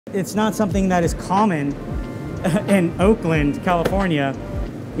It's not something that is common in Oakland, California,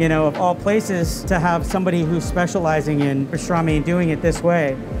 you know, of all places, to have somebody who's specializing in pastrami and doing it this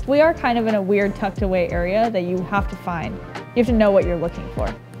way. We are kind of in a weird tucked away area that you have to find. You have to know what you're looking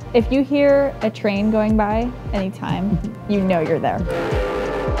for. If you hear a train going by anytime, you know you're there.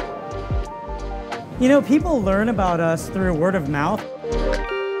 You know, people learn about us through word of mouth.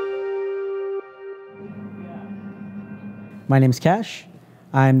 My name's Cash.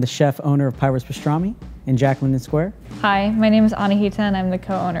 I'm the chef owner of Pyro's Pastrami in Jack London Square. Hi, my name is Anahita and I'm the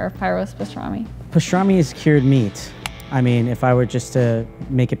co-owner of Pyro's Pastrami. Pastrami is cured meat. I mean, if I were just to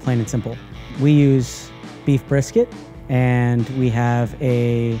make it plain and simple. We use beef brisket and we have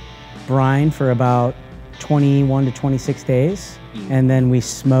a brine for about 21 to 26 days. And then we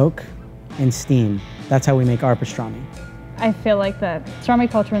smoke and steam. That's how we make our pastrami. I feel like the pastrami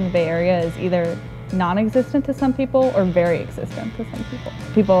culture in the Bay Area is either non-existent to some people or very existent to some people.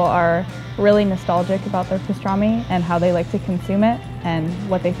 People are really nostalgic about their pastrami and how they like to consume it and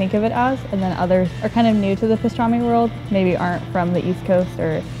what they think of it as, and then others are kind of new to the pastrami world, maybe aren't from the East Coast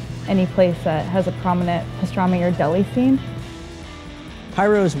or any place that has a prominent pastrami or deli scene.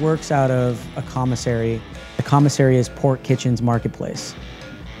 Pyro's works out of a commissary. The commissary is Port Kitchen's marketplace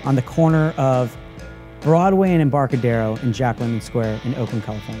on the corner of Broadway and Embarcadero in Jack London Square in Oakland,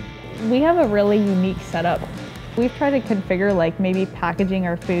 California. We have a really unique setup. We've tried to configure like maybe packaging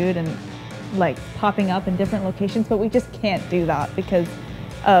our food and like popping up in different locations, but we just can't do that because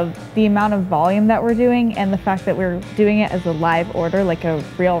of the amount of volume that we're doing and the fact that we're doing it as a live order, like a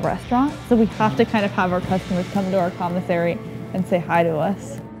real restaurant. So we have to kind of have our customers come to our commissary and say hi to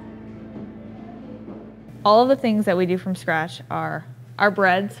us. All of the things that we do from scratch are our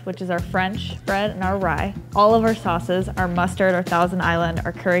breads, which is our French bread and our rye. All of our sauces, our mustard, our Thousand Island,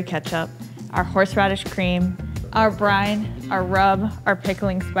 our curry ketchup, our horseradish cream, our brine, our rub, our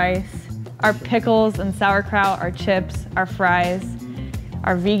pickling spice, our pickles and sauerkraut, our chips, our fries,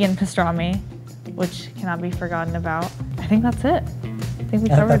 our vegan pastrami, which cannot be forgotten about. I think that's it. I think we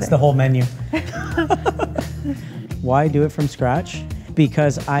covered it. That's the whole menu. Why do it from scratch?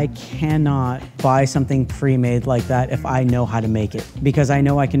 Because I cannot buy something pre-made like that if I know how to make it, because I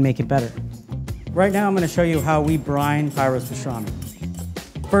know I can make it better. Right now I'm going to show you how we brine Pyro's pastrami.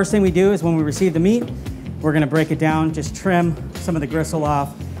 First thing we do is when we receive the meat, we're going to break it down, just trim some of the gristle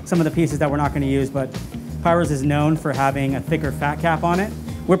off, some of the pieces that we're not going to use, but Pyro's is known for having a thicker fat cap on it.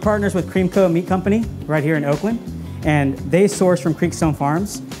 We're partners with Cream Co. Meat Company right here in Oakland, and they source from Creekstone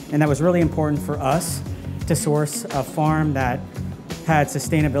Farms, and that was really important for us to source a farm that had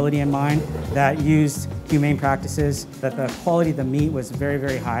sustainability in mind, that used humane practices, that the quality of the meat was very,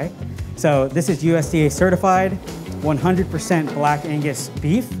 very high. So this is USDA certified, 100% Black Angus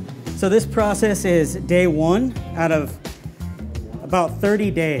beef. So this process is day one out of about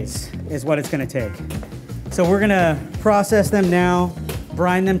 30 days is what it's gonna take. So we're gonna process them now,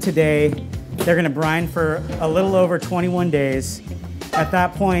 brine them today. They're gonna brine for a little over 21 days. At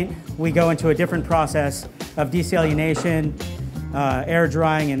that point, we go into a different process of desalination, air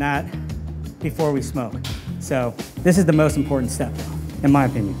drying and that before we smoke. So this is the most important step, in my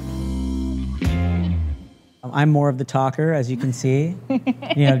opinion. I'm more of the talker, as you can see.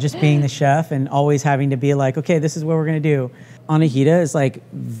 You know, just being the chef and always having to be like, okay, this is what we're gonna do. Anahita is like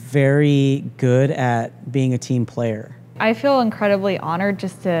very good at being a team player. I feel incredibly honored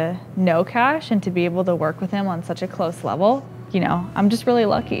just to know Cash and to be able to work with him on such a close level. You know, I'm just really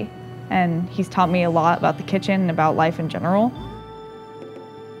lucky. And he's taught me a lot about the kitchen and about life in general.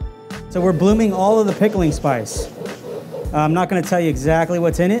 So we're blooming all of the pickling spice. I'm not gonna tell you exactly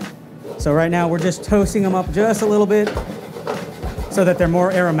what's in it. So right now we're just toasting them up just a little bit so that they're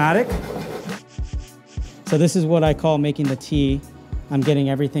more aromatic. So this is what I call making the tea. I'm getting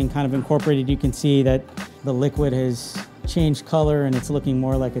everything kind of incorporated. You can see that the liquid has changed color and it's looking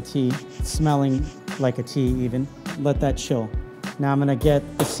more like a tea, smelling like a tea even. Let that chill. Now I'm gonna get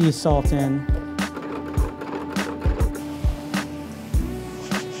the sea salt in.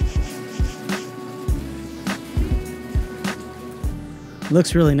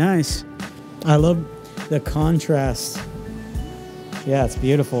 Looks really nice. I love the contrast. Yeah, it's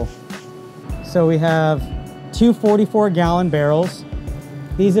beautiful. So we have two 44-gallon barrels.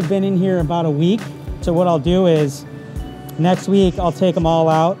 These have been in here about a week. So what I'll do is next week I'll take them all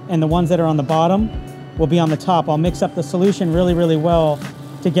out and the ones that are on the bottom will be on the top. I'll mix up the solution really, really well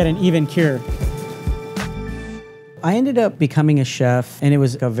to get an even cure. I ended up becoming a chef, and it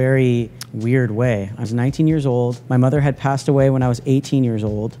was a very weird way. I was 19 years old. My mother had passed away when I was 18 years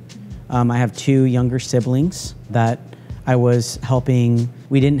old. I have two younger siblings that I was helping.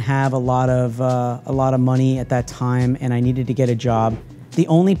 We didn't have a lot of money at that time, and I needed to get a job. The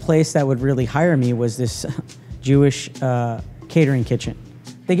only place that would really hire me was this Jewish catering kitchen.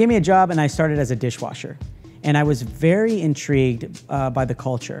 They gave me a job and I started as a dishwasher. And I was very intrigued by the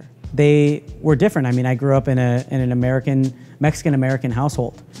culture. They were different. I mean, I grew up in an Mexican-American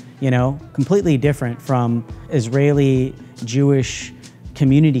household, you know, completely different from Israeli Jewish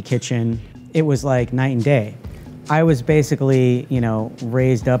community kitchen. It was like night and day. I was basically, you know,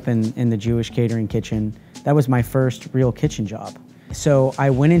 raised up in the Jewish catering kitchen. That was my first real kitchen job. So I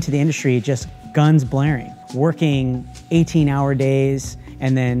went into the industry just guns blaring, working 18-hour days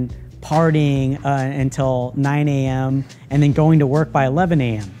and then partying until 9 a.m. and then going to work by 11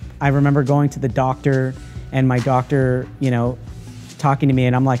 a.m. I remember going to the doctor and my doctor, you know, talking to me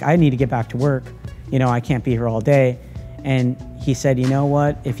and I'm like, I need to get back to work. You know, I can't be here all day. And he said, you know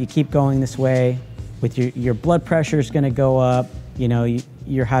what, if you keep going this way, with your blood pressure is gonna go up, you know,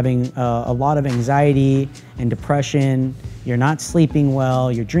 you're having a lot of anxiety and depression, you're not sleeping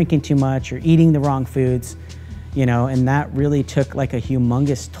well, you're drinking too much, you're eating the wrong foods, you know, and that really took like a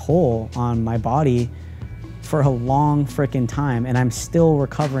humongous toll on my body for a long frickin' time, and I'm still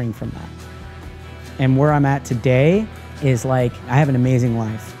recovering from that. And where I'm at today is like, I have an amazing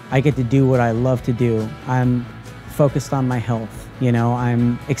life. I get to do what I love to do. I'm focused on my health. You know,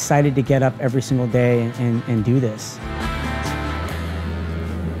 I'm excited to get up every single day and do this.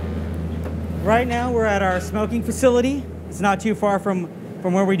 Right now we're at our smoking facility. It's not too far from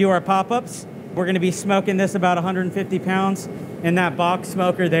where we do our pop-ups. We're gonna be smoking this about 150 pounds in that box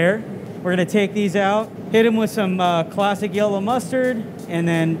smoker there. We're gonna take these out, hit them with some classic yellow mustard, and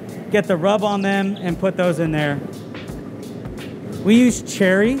then get the rub on them and put those in there. We use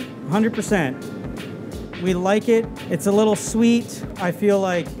cherry, 100%. We like it. It's a little sweet. I feel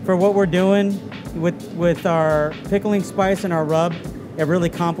like for what we're doing with our pickling spice and our rub, it really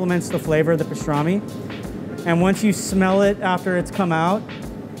complements the flavor of the pastrami. And once you smell it after it's come out,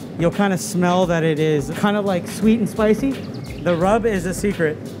 you'll kind of smell that it is kind of like sweet and spicy. The rub is a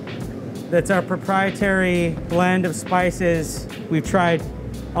secret. That's our proprietary blend of spices. We've tried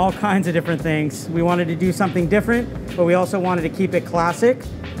all kinds of different things. We wanted to do something different, but we also wanted to keep it classic.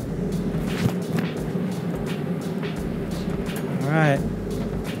 All right.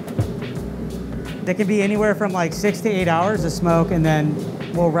 They can be anywhere from like 6 to 8 hours of smoke, and then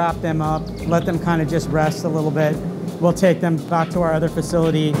we'll wrap them up, let them kind of just rest a little bit. We'll take them back to our other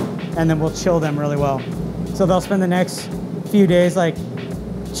facility, and then we'll chill them really well. So they'll spend the next few days like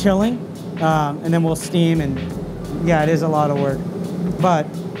chilling, and then we'll steam, and yeah, it is a lot of work, but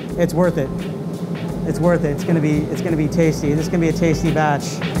it's worth it. It's worth it. It's gonna be tasty. This is gonna be a tasty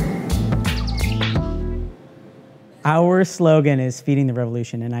batch. Our slogan is feeding the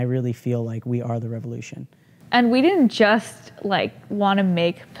revolution, and I really feel like we are the revolution. And we didn't just like want to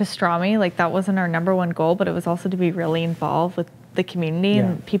make pastrami, like that wasn't our #1 goal, but it was also to be really involved with the community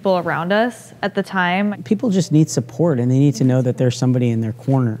and people around us at the time. People just need support, and they need to know that there's somebody in their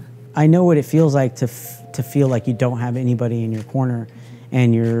corner. I know what it feels like to feel like you don't have anybody in your corner,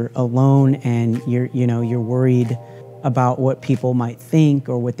 and you're alone, and you're worried about what people might think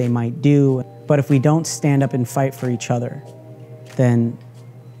or what they might do. But if we don't stand up and fight for each other, then,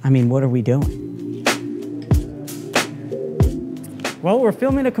 I mean, what are we doing? Well, we're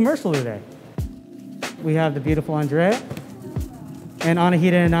filming a commercial today. We have the beautiful Andrea, and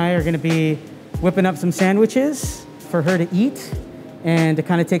Anahita and I are gonna be whipping up some sandwiches for her to eat and to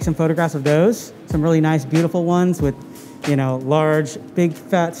kind of take some photographs of those. Some really nice, beautiful ones with, you know, large, big,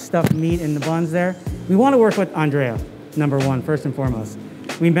 fat stuffed meat in the buns there. We want to work with Andrea, #1, first and foremost.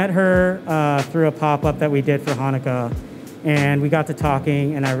 We met her through a pop-up that we did for Hanukkah, and we got to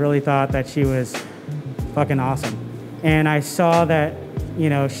talking, and I really thought that she was fucking awesome. And I saw that, you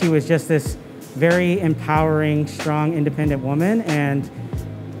know, she was just this very empowering, strong, independent woman, and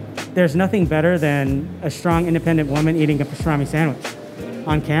there's nothing better than a strong, independent woman eating a pastrami sandwich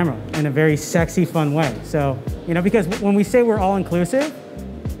on camera in a very sexy, fun way. So, you know, because when we say we're all-inclusive,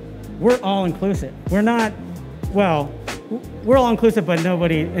 we're all-inclusive. We're not, well, we're all-inclusive, but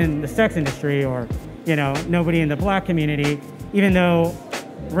nobody in the sex industry or, you know, nobody in the Black community, even though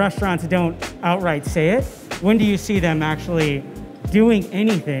restaurants don't outright say it. When do you see them actually doing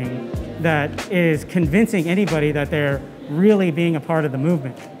anything that is convincing anybody that they're really being a part of the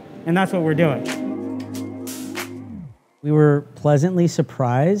movement? And that's what we're doing. We were pleasantly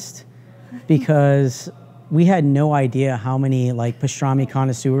surprised because we had no idea how many like pastrami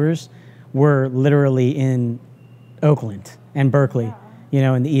connoisseurs were literally in Oakland and Berkeley, you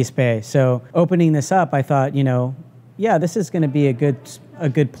know, in the East Bay. So opening this up, I thought, you know, yeah, this is going to be a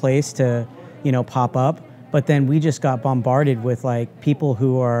good place to, you know, pop up. But then we just got bombarded with like people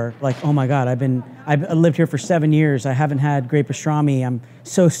who are like, oh my God, I've I've lived here for 7 years. I haven't had great pastrami. I'm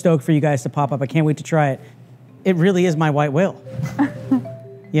so stoked for you guys to pop up. I can't wait to try it. It really is my white whale.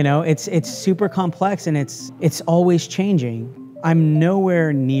 You know, it's super complex and it's always changing. I'm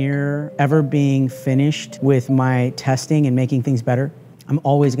nowhere near ever being finished with my testing and making things better. I'm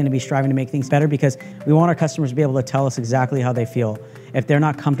always going to be striving to make things better because we want our customers to be able to tell us exactly how they feel. If they're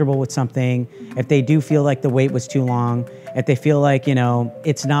not comfortable with something, if they do feel like the wait was too long, if they feel like, you know,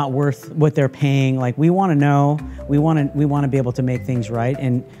 it's not worth what they're paying, like we want to know, we want to be able to make things right,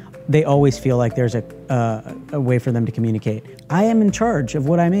 and they always feel like there's a way for them to communicate. I am in charge of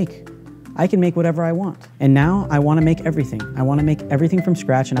what I make. I can make whatever I want. And now I want to make everything. I want to make everything from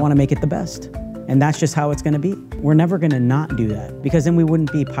scratch and I want to make it the best. And that's just how it's going to be. We're never going to not do that because then we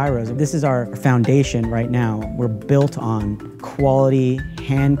wouldn't be Pyros. This is our foundation right now. We're built on quality,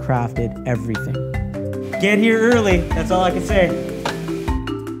 handcrafted everything. Get here early. That's all I can say.